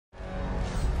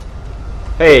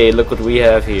Hey, look what we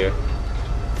have here.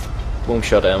 Boom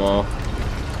shot ammo.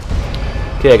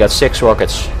 Okay, I got 6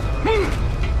 rockets.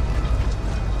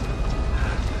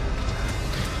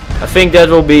 I think that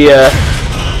will be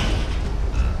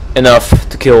enough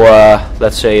to kill,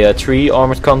 let's say, 3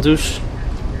 armored Cantus.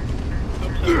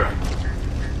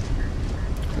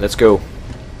 Let's go.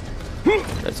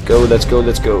 Let's go, let's go,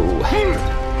 let's go.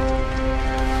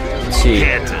 Let's see.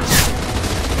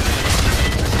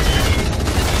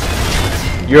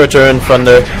 Your turn,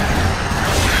 Thunder.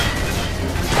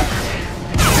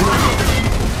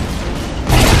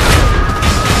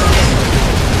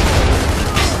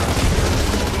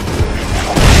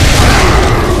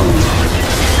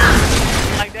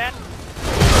 Like that?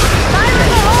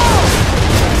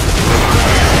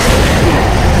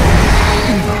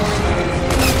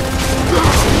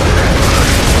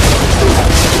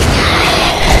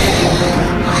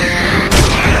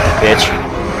 Bitch.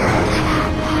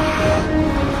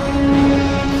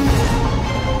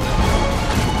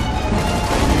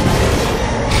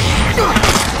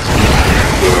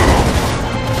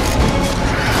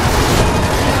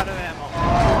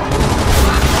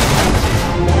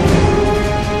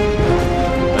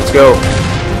 Let's go.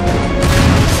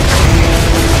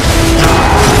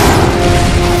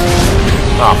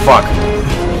 Oh fuck.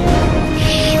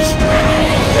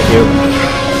 Thank you.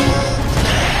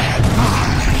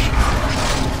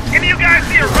 Any of you guys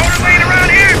see a rotor laying around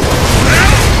here? No?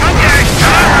 Okay.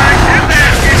 Alright, get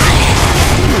back.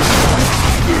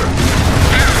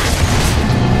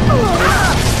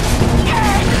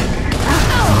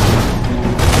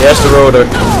 There's the rotor.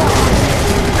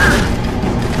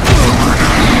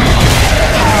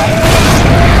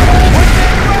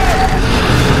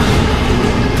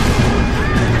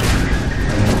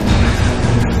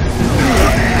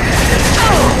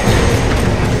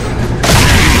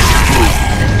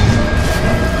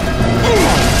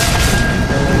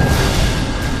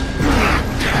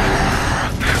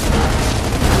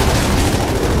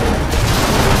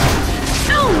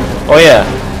 Oh yeah,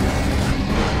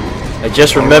 I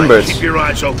just remembered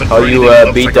how you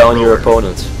beat down your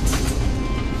opponent.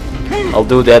 I'll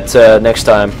do that next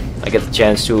time I get the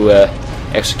chance to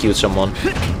execute someone.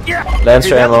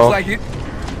 Lancer ammo.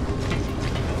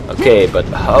 Okay, but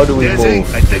how do we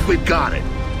move? I think we've got it.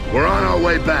 We're on our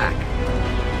way back.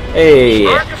 Hey,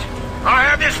 I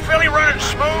have this filly running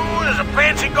smooth as a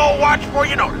fancy gold watch before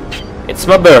you know it. it's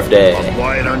my birthday. All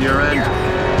quiet on your end?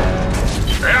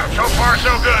 Yeah, so far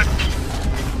so good.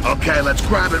 Okay, let's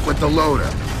grab it with the loader.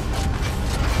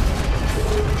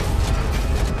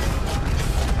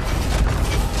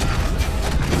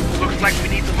 Looks like we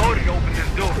need the loader to open this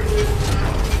door.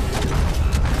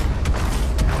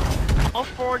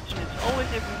 Unfortunate. It's always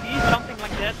if we need something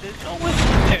like that, it's always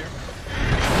there.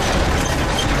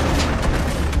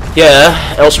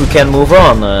 Yeah, else we can move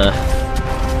on.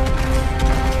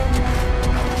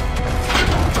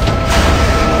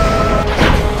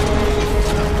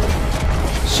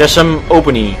 Sesame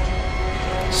opening.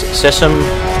 Sesame.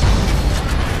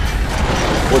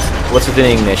 What's it in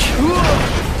English?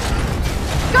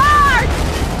 Guard!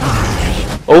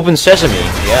 Open sesame.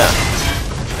 Yeah.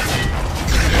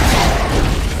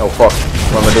 Oh fuck!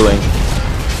 What am I doing?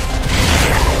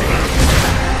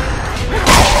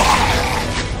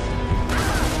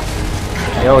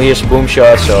 You know, here's a boom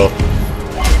shot. So.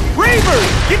 Reaver!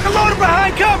 Get the loader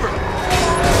behind cover!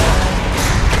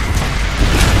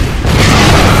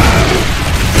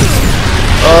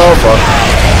 Oh fuck.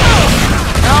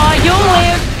 Oh, you'll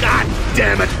live! God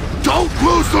damn it! Don't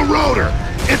lose the rotor!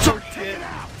 It's a...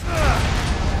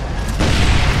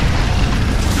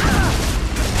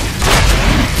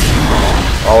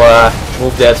 I'll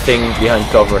move that thing behind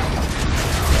cover.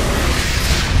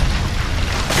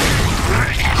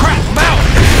 Crap, mount!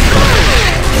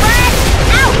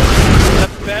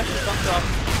 That best comes up.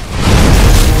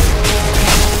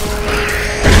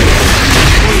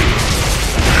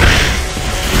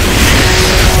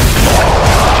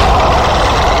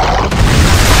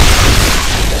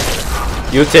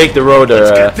 You take the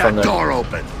rotor Get from that the... door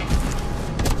open.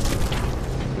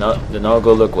 No, then I'll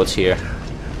go look what's here.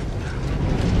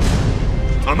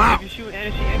 I'm out. If you shoot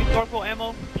any torpedo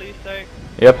ammo, please say.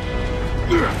 Yep.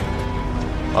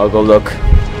 I'll go look.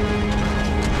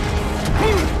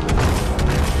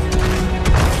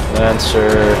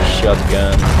 Lancer,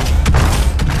 shotgun,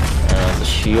 and the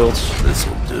shields.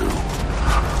 This'll do.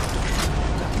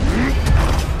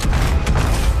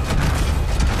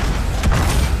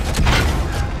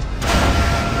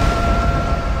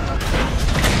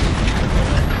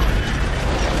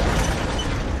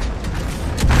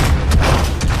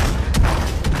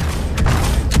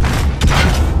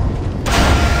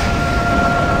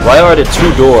 Why are there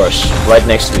two doors right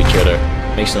next to each other?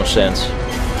 Makes no sense.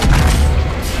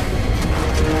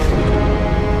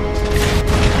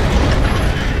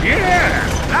 Yeah,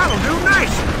 that'll do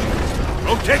nice.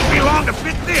 Won't take me long to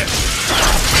fit this.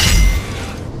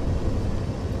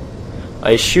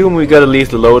 I assume we gotta leave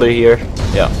the loader here.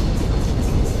 Yeah.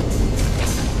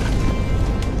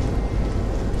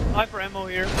 Sniper ammo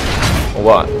here.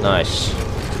 What? Nice.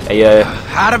 Hey,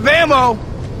 Out of ammo.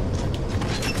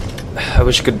 I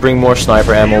wish I could bring more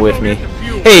sniper ammo with me.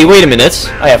 Hey, wait a minute.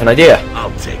 I have an idea.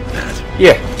 I'll take that.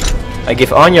 Here. I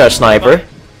give Anya a sniper.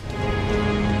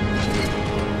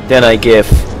 Then I give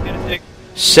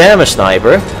Sam a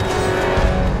sniper.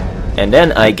 And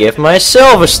then I give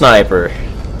myself a sniper.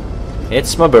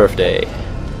 It's my birthday.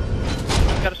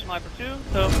 Got a sniper too,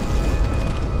 so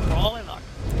we're all in luck.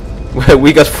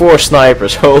 We got 4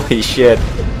 snipers, holy shit.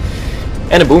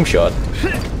 And a boom shot.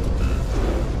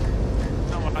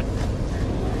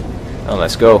 Oh,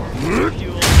 let's go.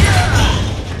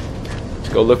 Let's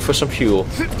go look for some fuel.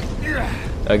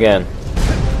 Again.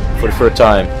 For the third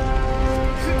time.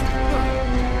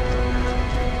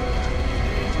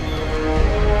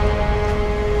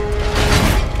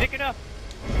 Pick it up.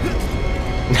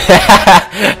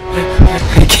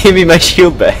 Give me my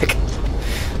shield back.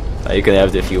 You can have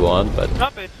it if you want, but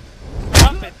Drop it.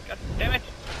 Drop it. God damn it.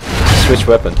 switch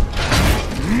weapon.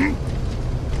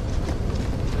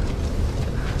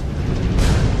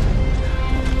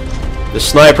 The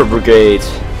sniper brigade.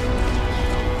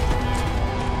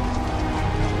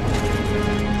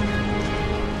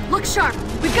 Look sharp.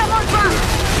 We've got more drums.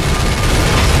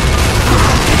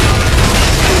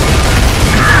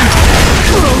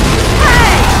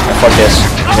 Fuck this.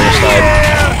 I'm gonna snipe.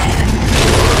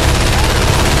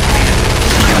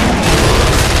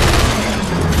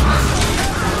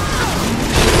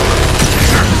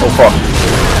 Oh fuck.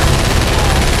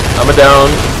 I'm a down.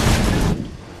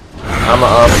 I'm a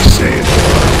up.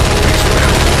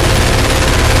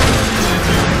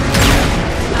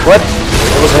 What?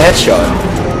 It was a headshot.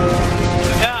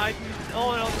 Yeah, I used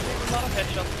all in all, a lot of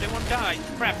headshots. They won't die.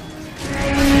 Crap.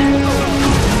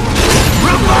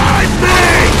 Revive me!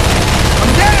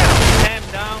 I'm down! Damn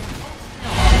down.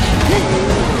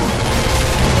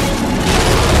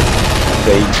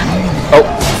 Okay. Oh,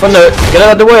 thunder! Get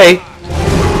out of the way!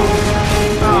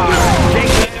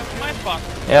 My fuck.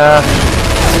 Yeah.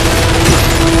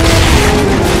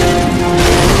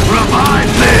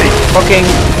 Revive me! Fucking.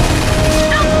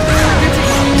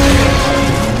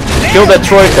 Kill that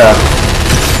troika.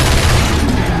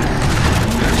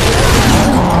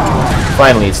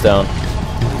 Finally, it's down.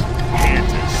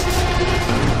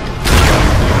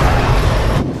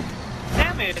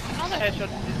 Damn it. Another headshot.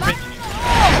 Bitch.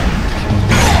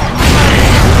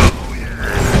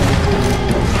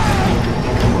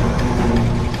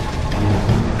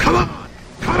 Come on!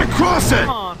 Cut across it! Come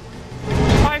on.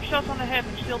 5 shots on the head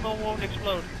and still won't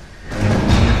explode.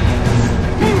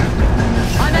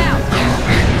 I'm out.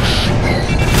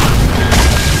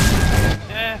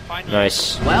 Yeah, fine.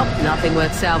 Nice. Well, nothing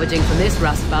worth salvaging from this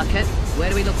rust bucket. Where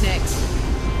do we look next?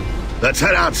 Let's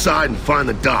head outside and find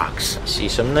the docks. See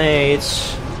some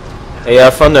nades. Hey,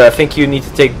 Thunder, I think you need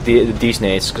to take these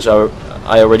nades, because I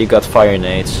already got fire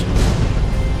nades.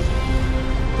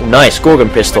 Ooh, nice, Gorgon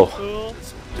pistol. Cool.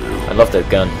 I love that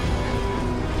gun.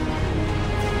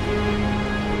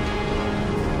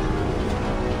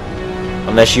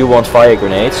 Unless you want fire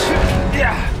grenades.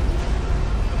 Yeah!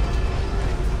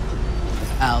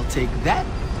 I'll take that.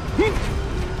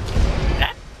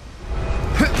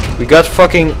 We got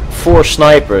fucking 4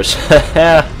 snipers.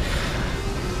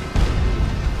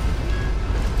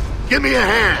 Give me a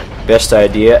hand. Best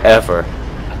idea ever.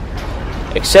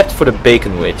 Except for the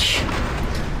bacon witch.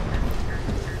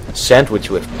 A sandwich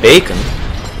with bacon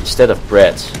instead of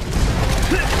bread.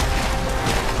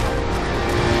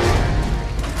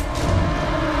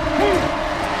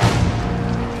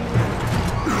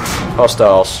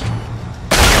 Hostiles.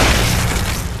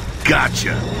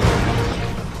 Gotcha.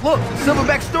 Look,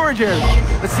 silverback storage area.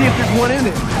 Let's see if there's one in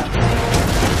it.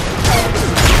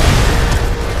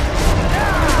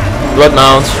 Blood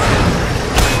mount.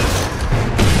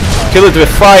 Kill it with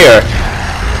fire.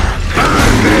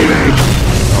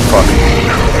 Oh fuck.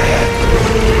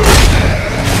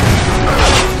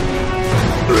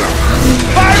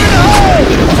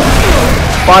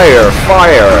 Fire,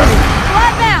 fire.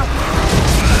 Blood mount.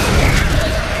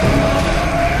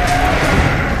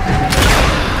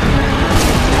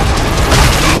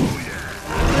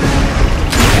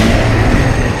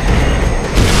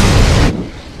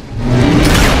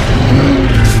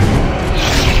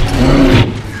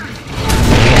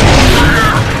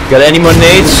 Got any more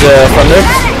nades, Thunder?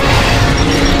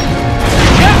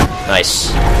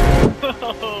 Nice.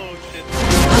 Oh shit.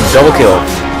 Double kill.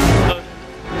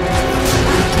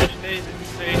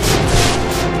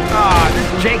 Ah, this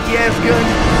janky ass gun.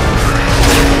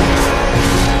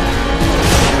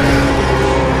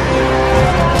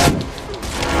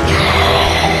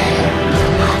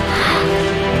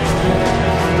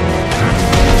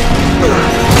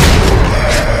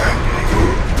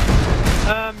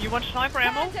 You want sniper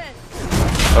ammo?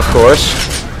 Of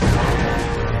course.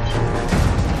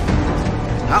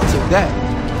 I'll take that.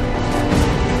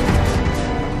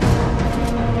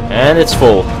 And it's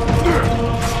full.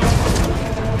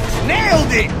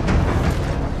 Nailed it!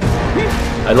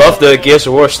 I love the Gears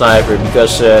of War sniper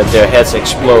because their heads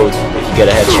explode if you get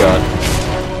a headshot.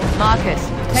 Marcus,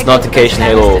 It's not the case in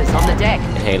Halo. on the deck.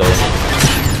 In Halo.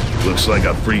 Looks like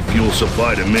a free fuel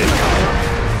supply to me.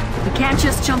 We can't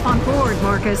just jump on board,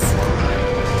 Marcus.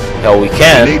 Hell, we We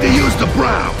can. need to use the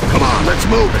brow. Come on, let's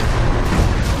move it.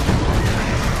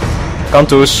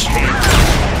 Cantus.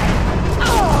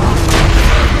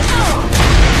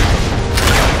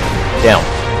 Down.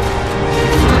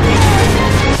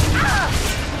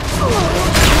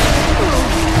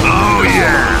 Oh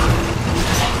yeah.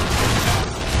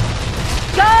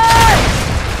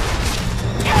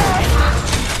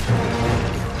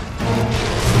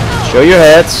 Show your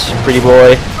heads, pretty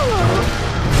boy.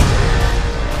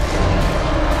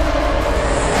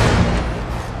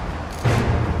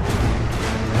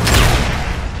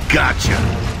 Gotcha.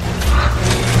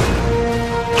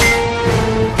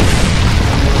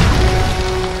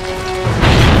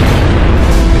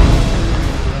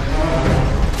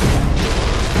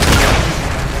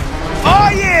 Oh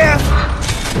yeah!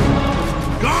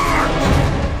 Guards!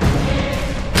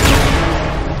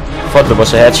 Thought there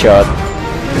was a headshot.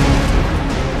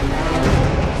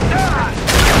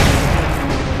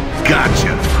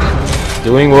 Gotcha.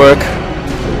 Doing work.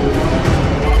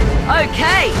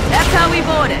 Okay, that's how we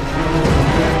board it.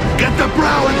 Get the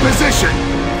brow in position.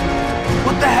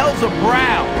 What the hell's a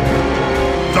brow?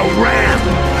 The ramp.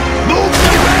 Move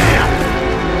the ramp.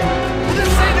 Well,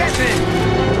 just say that then.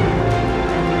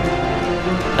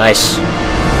 Nice.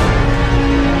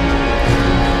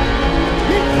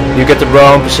 You get the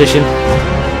brow in position.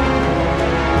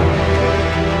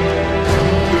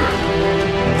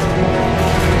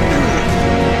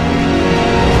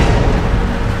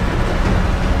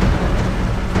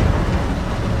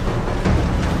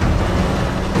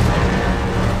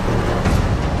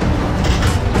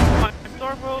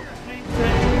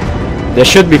 There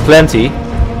should be plenty.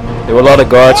 There were a lot of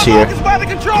guards here, Marcus, by the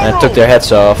control and I room. took their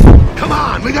heads off. Come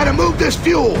on, we gotta move this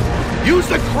fuel. Use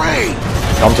the crane.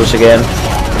 Cantus again.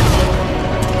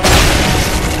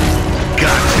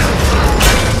 Gotcha.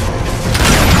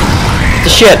 The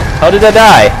shit! How did I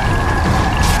die?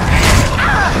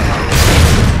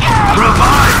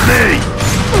 Revive me.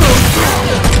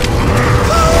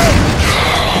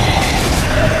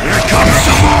 Here comes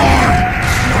some more.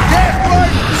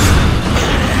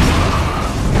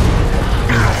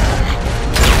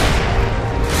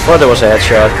 Thought there was a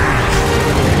headshot.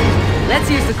 Let's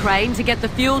use the crane to get the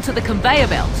fuel to the conveyor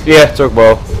belt. Yeah,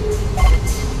 turbo.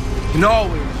 You can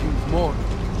always use more.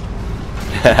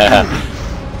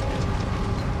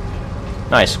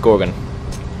 Nice, Gorgon.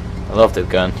 I love that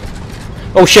gun.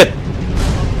 Oh shit!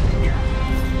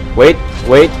 Wait,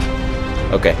 wait.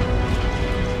 Okay.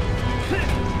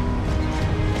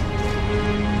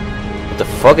 What the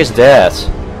fuck is that?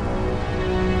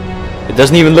 It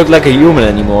doesn't even look like a human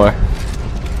anymore.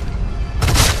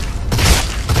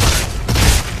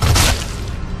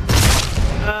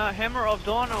 Hammer of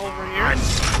Dawn over here.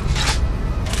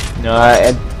 No,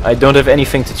 I don't have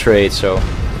anything to trade, so